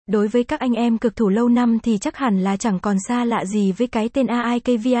đối với các anh em cực thủ lâu năm thì chắc hẳn là chẳng còn xa lạ gì với cái tên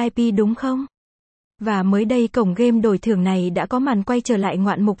rikvip đúng không? Và mới đây cổng game đổi thưởng này đã có màn quay trở lại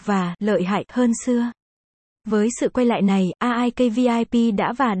ngoạn mục và lợi hại hơn xưa. Với sự quay lại này, rikvip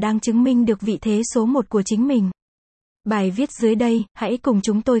đã và đang chứng minh được vị thế số 1 của chính mình. Bài viết dưới đây, hãy cùng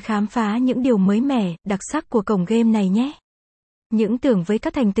chúng tôi khám phá những điều mới mẻ, đặc sắc của cổng game này nhé. Những tưởng với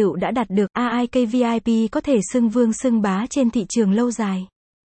các thành tựu đã đạt được, rikvip có thể xưng vương xưng bá trên thị trường lâu dài.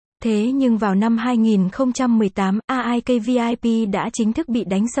 Thế nhưng vào năm 2018, rikvip đã chính thức bị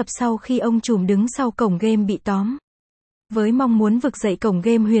đánh sập sau khi ông trùm đứng sau cổng game bị tóm. Với mong muốn vực dậy cổng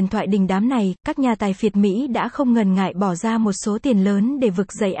game huyền thoại đình đám này, các nhà tài phiệt Mỹ đã không ngần ngại bỏ ra một số tiền lớn để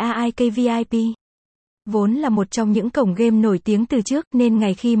vực dậy rikvip. Vốn là một trong những cổng game nổi tiếng từ trước, nên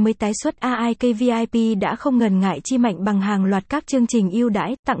ngày khi mới tái xuất rikvip đã không ngần ngại chi mạnh bằng hàng loạt các chương trình ưu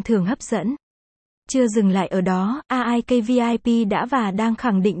đãi, tặng thưởng hấp dẫn. Chưa dừng lại ở đó, rikvip đã và đang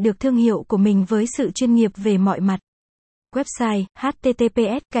khẳng định được thương hiệu của mình với sự chuyên nghiệp về mọi mặt. Website: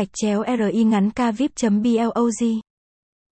 https://rikvip.blog